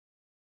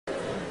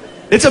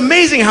It's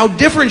amazing how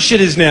different shit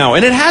is now.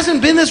 And it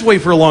hasn't been this way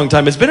for a long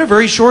time. It's been a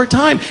very short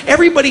time.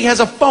 Everybody has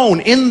a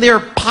phone in their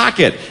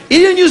pocket. It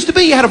didn't used to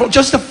be. You had a phone.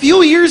 Just a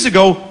few years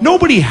ago,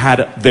 nobody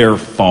had their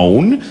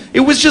phone.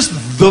 It was just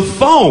the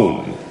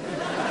phone.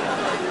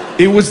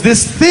 It was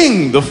this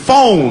thing, the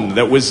phone,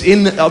 that was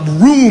in a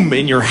room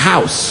in your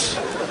house.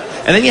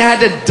 And then you had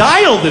to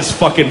dial this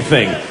fucking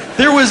thing.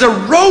 There was a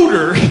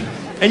rotor,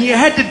 and you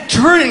had to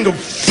turn it and go...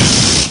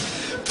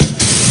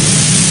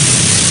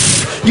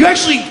 You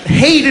actually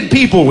hated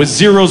people with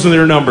zeros in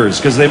their numbers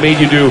because they made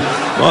you do,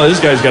 oh,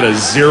 this guy's got a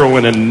 0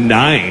 and a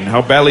 9.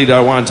 How badly do I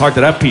want to talk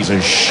to that piece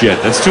of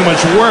shit? That's too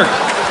much work.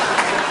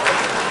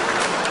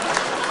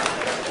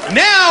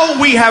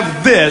 Now we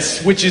have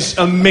this, which is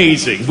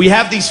amazing. We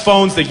have these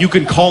phones that you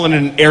can call in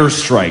an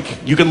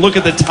airstrike. You can look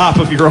at the top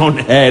of your own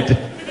head.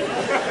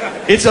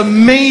 It's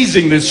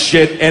amazing, this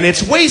shit, and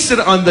it's wasted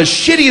on the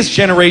shittiest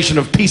generation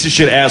of piece of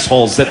shit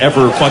assholes that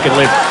ever fucking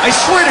lived. I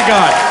swear to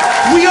God,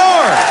 we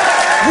are.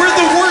 We're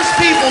the worst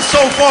people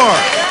so far.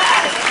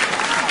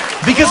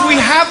 Because we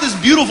have this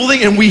beautiful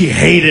thing and we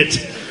hate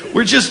it.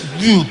 We're just,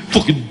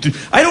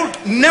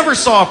 never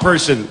saw a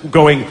person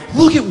going,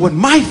 look at what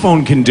my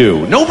phone can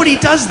do. Nobody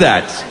does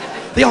that.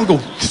 They all go,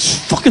 this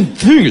fucking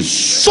thing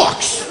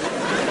sucks.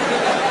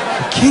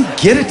 I can't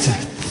get it to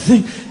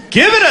think.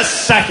 Give it a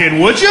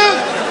second, would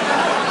you?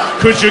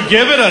 Could you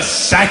give it a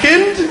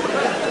second?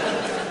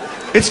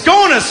 It's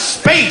going to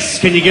space.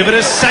 Can you give it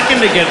a second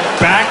to get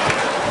back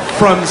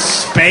from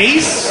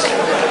space?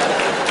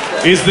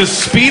 Is the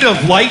speed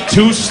of light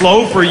too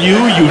slow for you,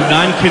 you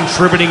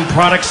non-contributing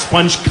product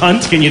sponge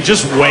cunt? Can you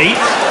just wait?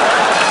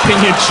 Can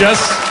you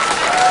just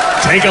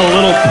take a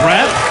little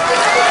breath?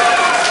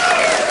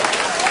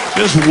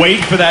 Just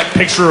wait for that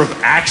picture of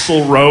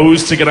Axl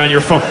Rose to get on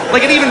your phone.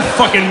 Like it even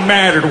fucking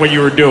mattered what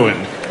you were doing.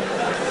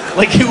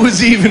 Like it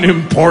was even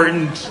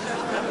important.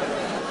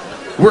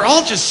 We're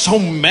all just so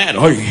mad.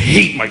 I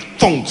hate my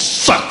phone,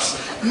 sucks.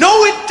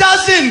 No, it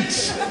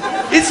doesn't.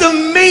 It's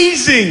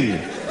amazing.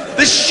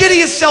 The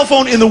shittiest cell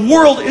phone in the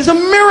world is a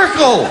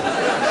miracle.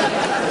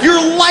 Your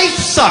life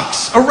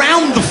sucks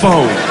around the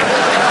phone.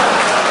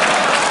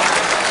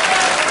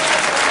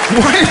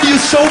 Why are you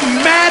so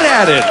mad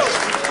at it?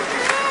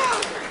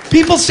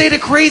 People say the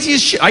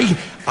craziest shit. I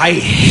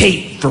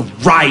hate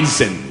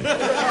Verizon.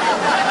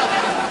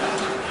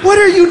 What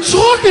are you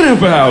talking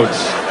about?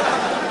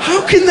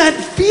 How can that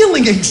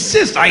feeling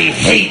exist? I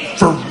hate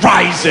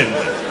Verizon.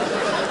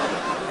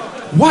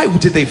 Why?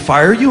 Did they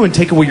fire you and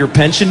take away your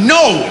pension?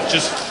 No!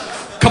 Just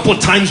a couple of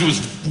times it was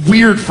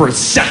weird for a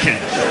second.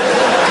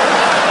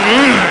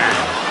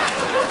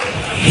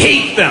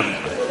 Hate them.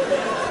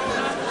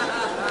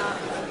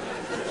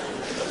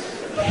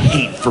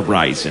 Hate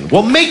Verizon.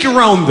 Well, make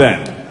your own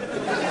then.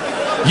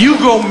 You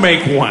go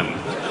make one.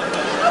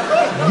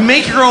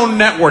 Make your own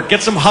network.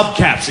 Get some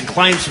hubcaps and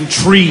climb some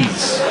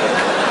trees.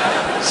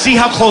 See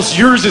how close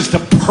yours is to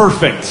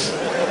perfect.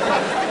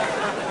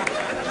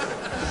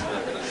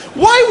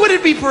 Why would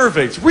it be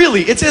perfect?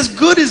 Really, it's as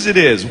good as it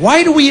is.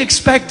 Why do we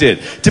expect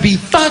it to be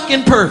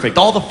fucking perfect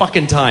all the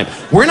fucking time?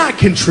 We're not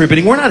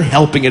contributing. We're not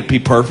helping it be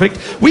perfect.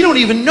 We don't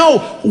even know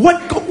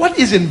what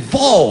is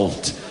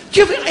involved. Do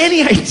you have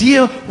any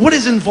idea what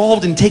is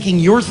involved in taking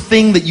your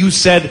thing that you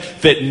said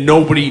that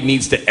nobody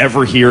needs to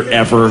ever hear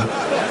ever?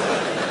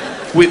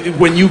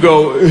 When you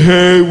go,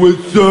 hey,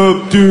 what's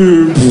up,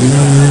 dude?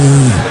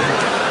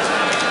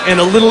 And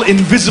a little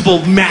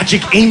invisible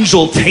magic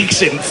angel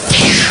takes it and...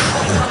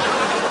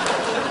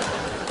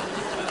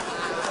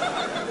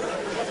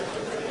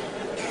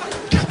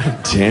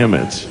 God damn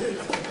it.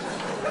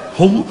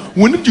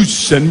 When did you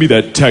send me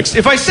that text?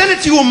 If I sent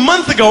it to you a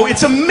month ago,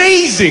 it's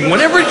amazing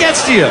whenever it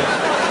gets to you.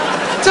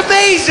 It's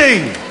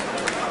amazing.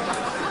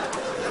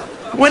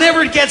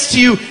 Whenever it gets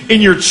to you in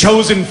your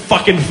chosen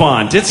fucking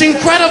font. It's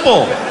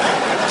incredible.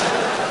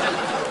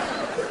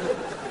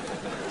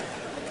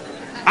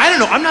 I don't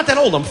know, I'm not that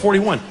old, I'm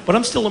 41, but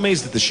I'm still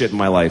amazed at the shit in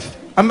my life.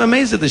 I'm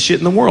amazed at the shit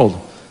in the world.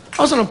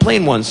 I was on a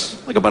plane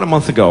once, like about a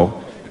month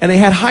ago, and they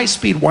had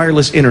high-speed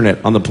wireless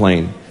internet on the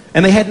plane.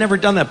 And they had never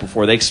done that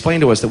before. They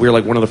explained to us that we were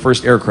like one of the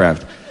first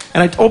aircraft.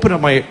 And I opened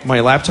up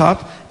my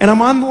laptop, and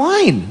I'm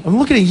online. I'm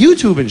looking at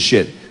YouTube and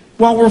shit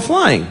while we're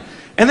flying.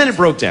 And then it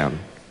broke down.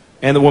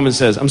 And the woman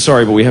says, I'm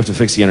sorry, but we have to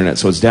fix the internet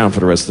so it's down for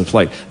the rest of the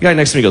flight. The guy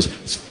next to me goes,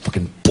 it's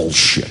fucking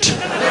bullshit.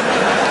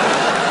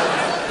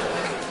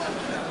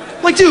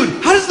 Like, dude,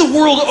 how does the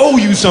world owe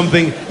you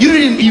something you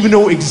didn't even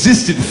know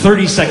existed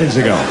 30 seconds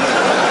ago?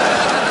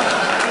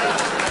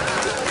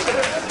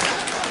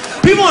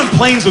 People on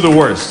planes are the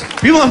worst.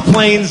 People on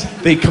planes,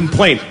 they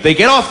complain. They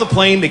get off the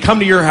plane, they come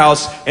to your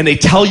house, and they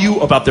tell you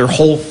about their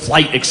whole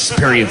flight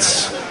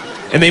experience.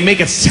 And they make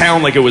it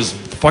sound like it was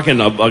fucking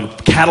a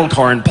cattle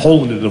car in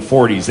Poland in the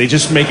 40s. They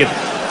just make it,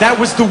 that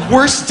was the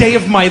worst day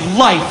of my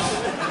life.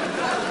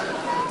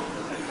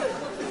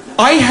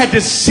 I had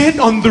to sit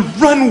on the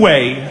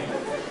runway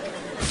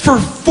for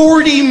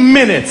 40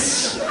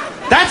 minutes.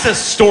 That's a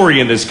story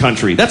in this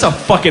country. That's a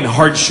fucking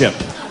hardship.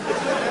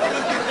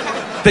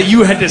 That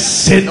you had to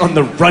sit on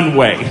the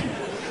runway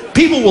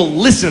People will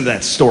listen to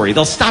that story.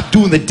 They'll stop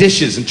doing the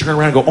dishes and turn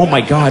around and go, oh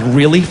my God,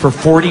 really? For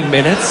 40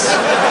 minutes?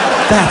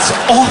 That's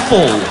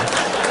awful.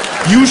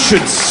 You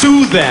should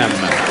sue them.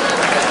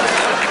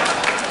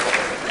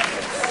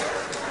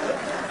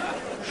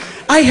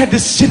 I had to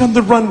sit on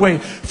the runway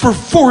for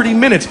 40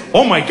 minutes.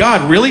 Oh my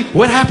God, really?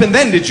 What happened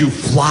then? Did you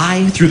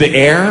fly through the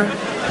air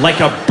like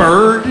a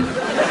bird?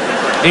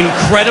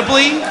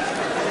 Incredibly?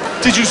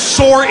 Did you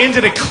soar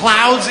into the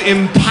clouds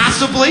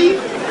impossibly?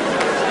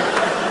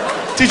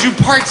 Did you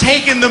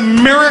partake in the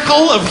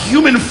miracle of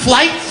human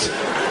flight?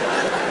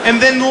 And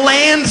then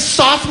land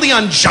softly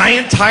on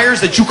giant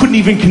tires that you couldn't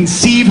even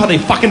conceive how they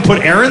fucking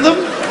put air in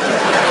them?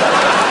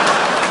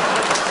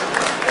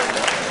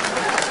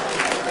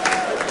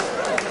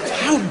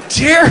 How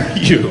dare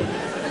you?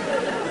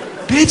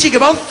 Bitching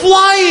about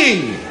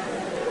flying!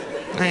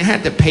 I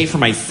had to pay for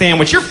my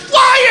sandwich. You're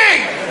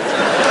flying!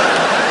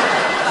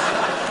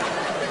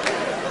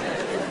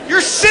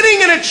 You're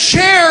sitting in a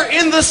chair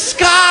in the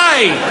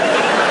sky!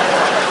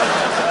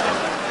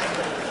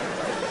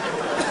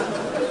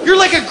 You're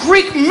like a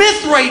Greek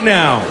myth right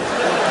now.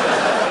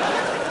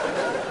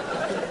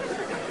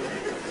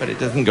 But it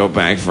doesn't go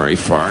back very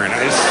far, and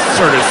I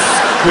sort of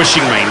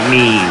squishing my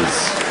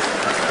knees.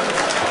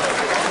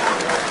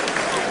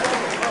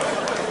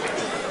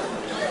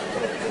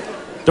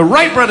 The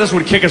Wright brothers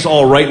would kick us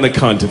all right in the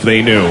cunt if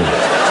they knew.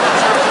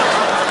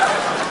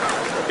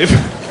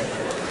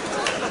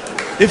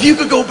 If you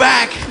could go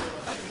back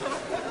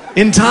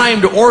in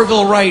time to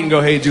Orville Wright and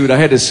go, hey dude, I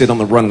had to sit on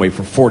the runway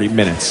for 40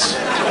 minutes.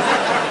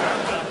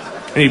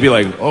 And he'd be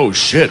like, oh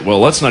shit, well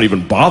let's not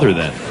even bother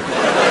then.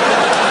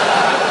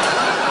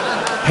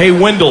 Hey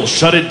Wendell,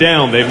 shut it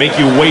down. They make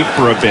you wait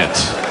for a bit.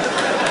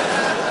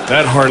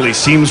 That hardly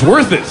seems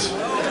worth it.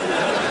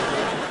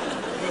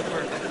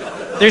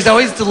 There's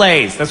always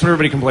delays. That's what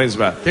everybody complains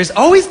about. There's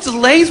always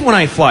delays when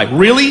I fly.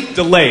 Really?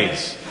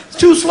 Delays. It's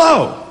too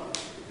slow.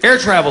 Air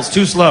travel's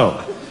too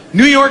slow.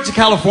 New York to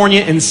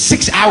California in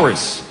 6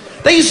 hours.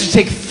 That used to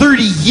take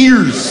 30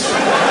 years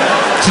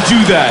to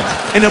do that.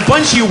 And a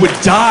bunch of you would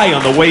die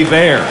on the way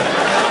there.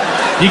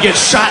 You get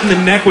shot in the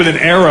neck with an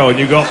arrow and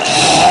you go,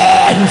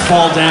 and you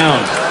fall down.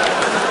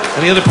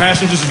 And the other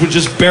passengers would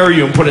just bury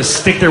you and put a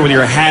stick there with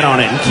your hat on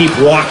it and keep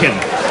walking.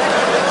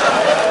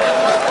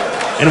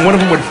 And one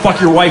of them would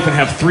fuck your wife and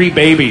have 3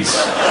 babies.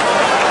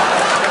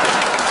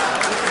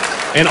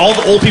 And all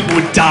the old people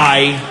would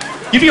die.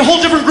 You'd be a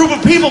whole different group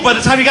of people by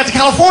the time you got to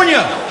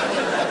California.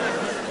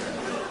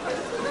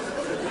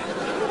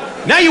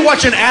 Now you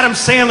watch an Adam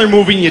Sandler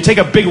movie and you take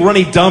a big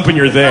runny dump and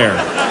you're there.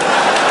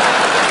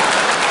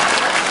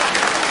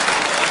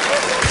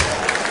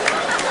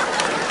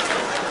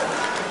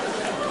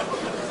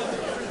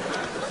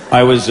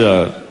 I was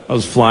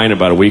flying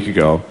about a week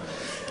ago,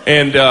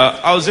 and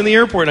I was in the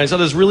airport and I saw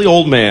this really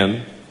old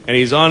man, and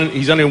he's on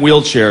a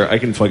wheelchair. I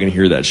can fucking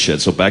hear that shit,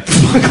 so back the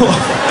fuck off.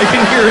 I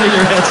can hear it in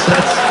your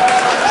headsets.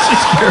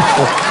 Just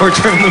careful, or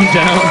turn them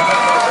down.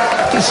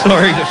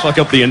 Sorry to fuck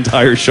up the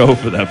entire show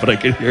for that, but I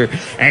can hear.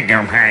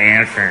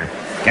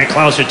 Get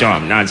closer to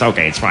him. No, it's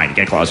okay. It's fine.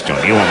 Get closer to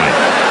him. You won't mind.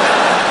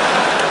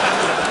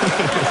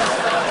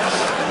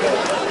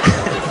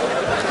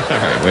 All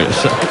right, wait a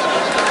second.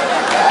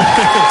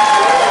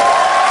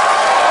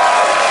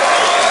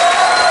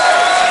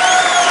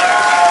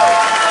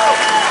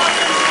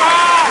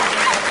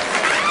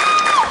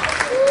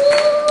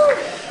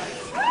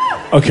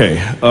 Okay.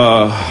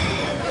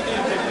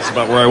 That's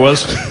about where I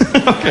was.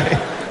 Okay.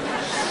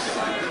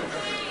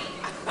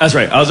 That's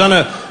right. I was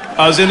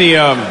in the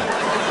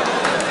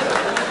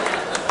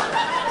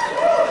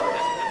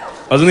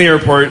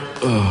airport.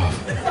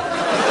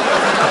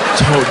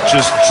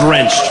 Just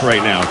drenched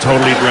right now.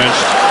 Totally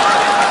drenched.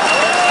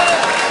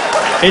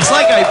 It's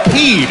like I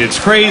peed. It's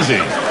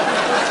crazy.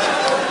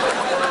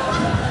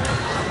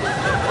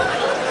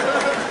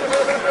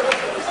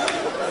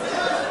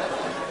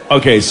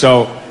 Okay,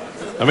 so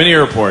I'm in the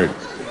airport.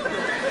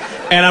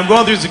 And I'm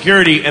going through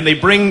security, and they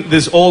bring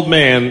this old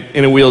man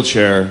in a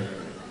wheelchair.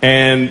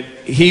 And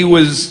he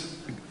was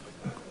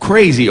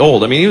crazy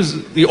old. I mean, he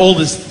was the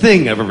oldest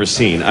thing I've ever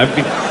seen. I've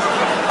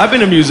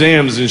been to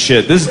museums and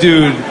shit. This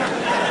dude,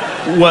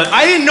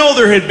 I didn't know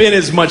there had been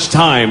as much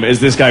time as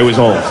this guy was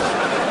old.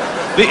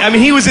 I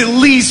mean, he was at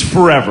least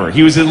forever.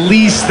 He was at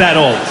least that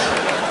old.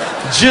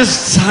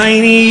 Just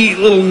tiny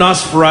little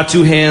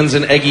Nosferatu hands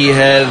and eggy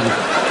head.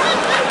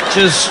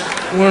 Just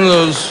one of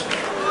those.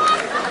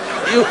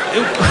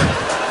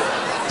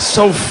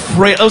 So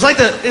frail. It was like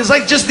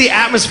just the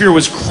atmosphere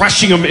was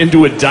crushing him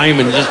into a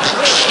diamond.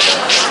 Just...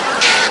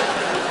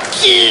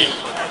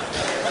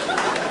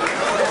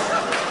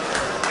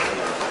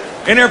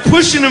 And they're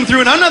pushing him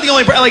through, and I'm not the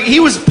only person. Like, he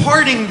was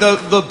parting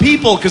the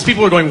people because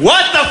people were going,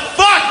 "What the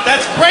fuck?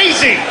 That's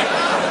crazy.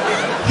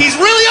 He's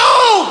really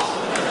old."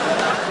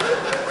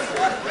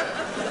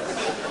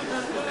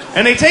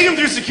 And they take him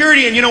through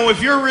security, and you know,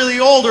 if you're really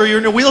old or you're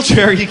in a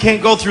wheelchair, you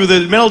can't go through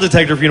the metal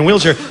detector if you're in a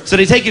wheelchair. So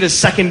they take you to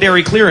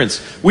secondary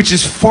clearance, which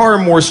is far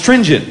more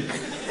stringent.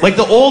 Like,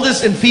 the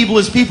oldest and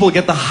feeblest people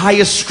get the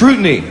highest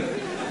scrutiny.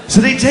 So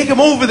they take him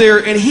over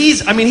there, and he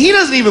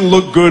doesn't even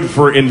look good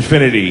for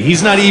Infinity.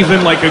 He's not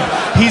even like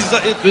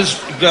this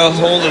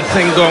whole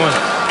thing going.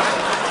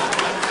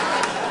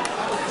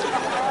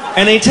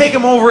 And they take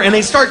him over, and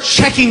they start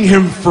checking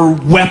him for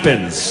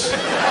weapons.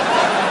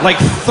 Like,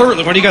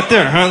 what do you got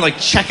there, huh? Like,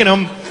 checking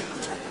him.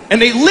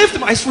 And they lift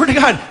him, I swear to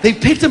God, they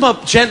picked him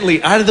up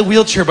gently out of the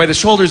wheelchair by the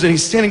shoulders, and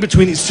he's standing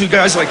between these two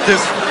guys like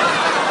this.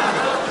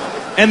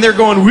 And they're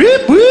going,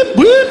 whoop, whoop,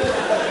 whoop.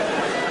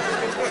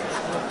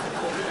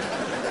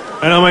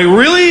 And I'm like,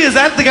 really? Is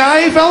that the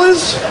guy,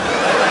 fellas?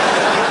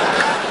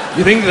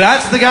 You think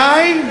that's the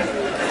guy?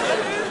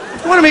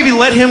 You want to maybe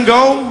let him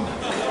go?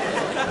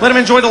 Let him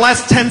enjoy the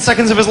last 10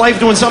 seconds of his life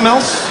doing something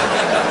else?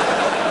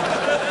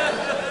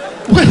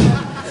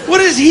 What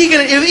is he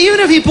gonna,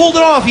 even if he pulled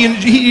it off,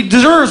 he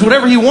deserves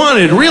whatever he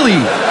wanted, really.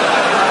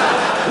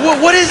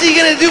 What is he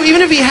gonna do?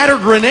 Even if he had a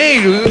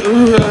grenade,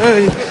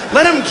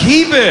 let him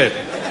keep it.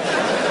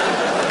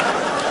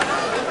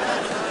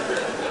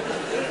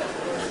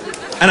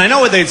 And I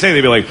know what they'd say.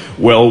 They'd be like,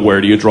 well, where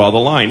do you draw the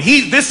line?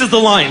 This is the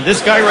line.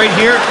 This guy right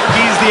here,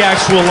 he's the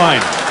actual line.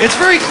 It's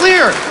very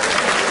clear.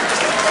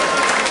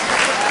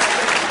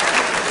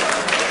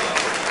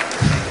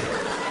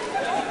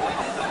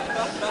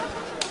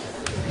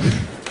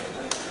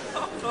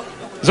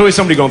 There's always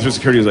somebody going through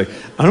security who's like,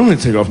 I don't want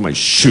to take off my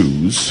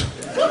shoes.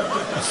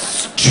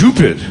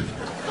 Stupid.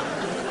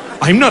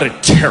 I'm not a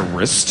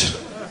terrorist.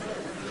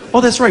 Oh,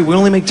 that's right. We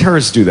only make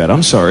terrorists do that.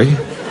 I'm sorry.